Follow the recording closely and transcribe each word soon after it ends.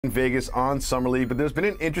in Vegas on Summer League, but there's been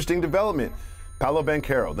an interesting development. Paolo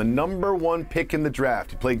Banchero, the #1 pick in the draft.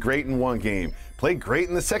 He played great in one game, played great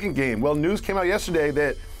in the second game. Well, news came out yesterday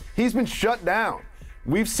that he's been shut down.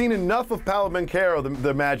 We've seen enough of Paolo Banchero,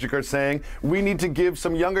 the Magic are saying. We need to give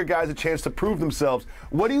some younger guys a chance to prove themselves.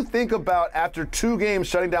 What do you think about after 2 games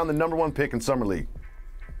shutting down the #1 pick in Summer League?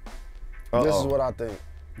 This is what I think.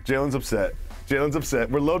 Jalen's upset. Jalen's upset.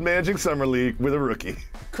 We're load managing Summer League with a rookie.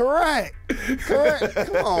 Correct.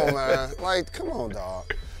 Come on, man. Come on, dog.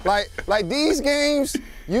 Like these games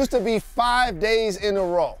used to be 5 days in a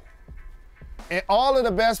row. And all of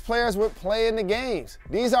the best players would play in the games.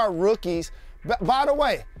 These are rookies. By the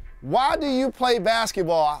way, why do you play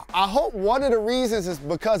basketball? I hope one of the reasons is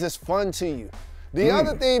because it's fun to you. The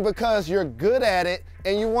other thing, because you're good at it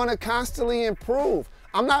and you want to constantly improve.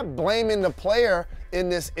 I'm not blaming the player in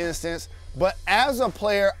this instance, but as a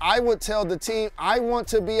player, I would tell the team, I want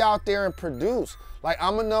to be out there and produce. Like,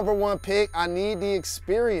 I'm a #1 pick. I need the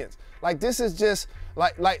experience. Like, this is just,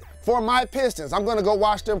 like for my Pistons, I'm going to go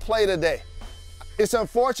watch them play today. It's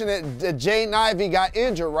unfortunate that Jaden Ivey got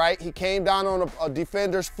injured, right? He came down on a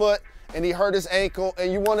defender's foot and he hurt his ankle,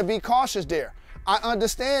 and you want to be cautious there. I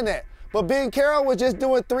understand that. But Banchero was just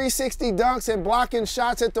doing 360 dunks and blocking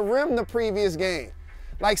shots at the rim the previous game.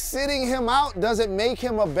 Like, sitting him out doesn't make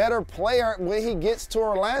him a better player when he gets to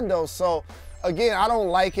Orlando. So, again, I don't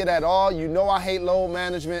like it at all. You know I hate load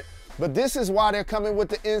management, but this is why they're coming with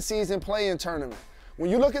the in-season play-in tournament.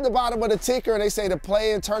 When you look at the bottom of the ticker and they say the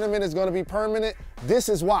play-in tournament is going to be permanent, this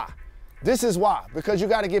is why. This is why, because you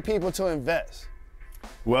got to get people to invest.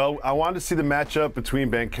 Well, I wanted to see the matchup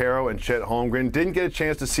between Banchero and Chet Holmgren. Didn't get a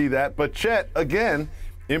chance to see that, but Chet, again,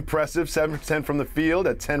 impressive, 7 for 10 from the field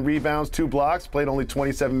at 10 rebounds, 2 blocks, played only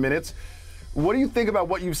 27 minutes. What do you think about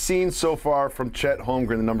what you've seen so far from Chet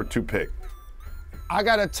Holmgren, the #2 pick? I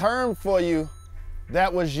got a term for you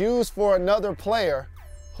that was used for another player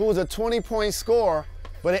who was a 20-point scorer,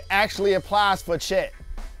 but it actually applies for Chet.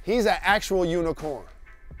 He's an actual unicorn.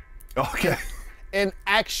 Okay. An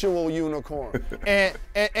actual unicorn.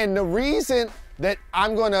 and the reason that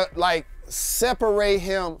I'm gonna separate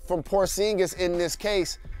him from Porzingis in this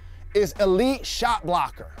case is elite shot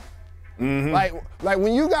blocker. Like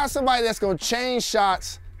when you got somebody that's gonna change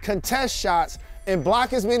shots, contest shots, and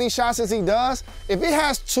block as many shots as he does, if he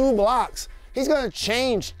has 2 blocks, he's gonna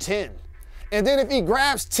change 10. And then if he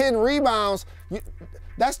grabs 10 rebounds,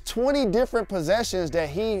 that's 20 different possessions that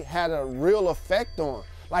he had a real effect on.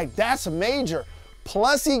 Like, that's major.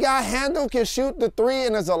 Plus, he got handle, can shoot the 3,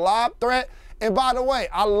 and is a lob threat. And by the way,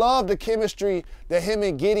 I love the chemistry that him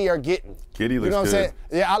and Giddey are getting. Giddey looks good. You know what I'm saying?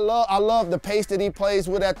 Yeah, I love the pace that he plays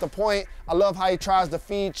with at the point. I love how he tries to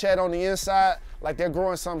feed Chet on the inside. Like, they're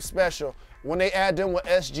growing something special. When they add them with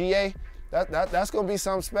SGA, that's going to be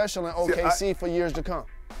something special in OKC for years to come.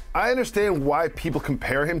 I understand why people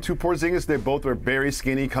compare him to Porzingis. They both are very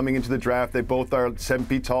skinny coming into the draft. They both are 7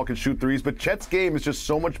 feet tall, can shoot threes, but Chet's game is just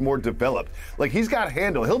so much more developed. Like, he's got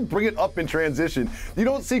handle. He'll bring it up in transition. You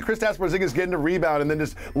don't see Kristaps Porzingis getting a rebound and then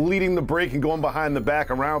just leading the break and going behind the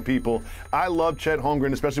back around people. I love Chet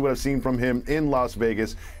Holmgren, especially what I've seen from him in Las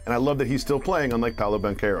Vegas, and I love that he's still playing, unlike Paolo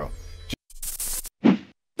Banchero.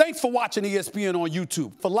 Thanks for watching ESPN on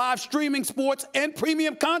YouTube. For live streaming, sports, and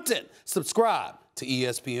premium content, subscribe to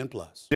ESPN+.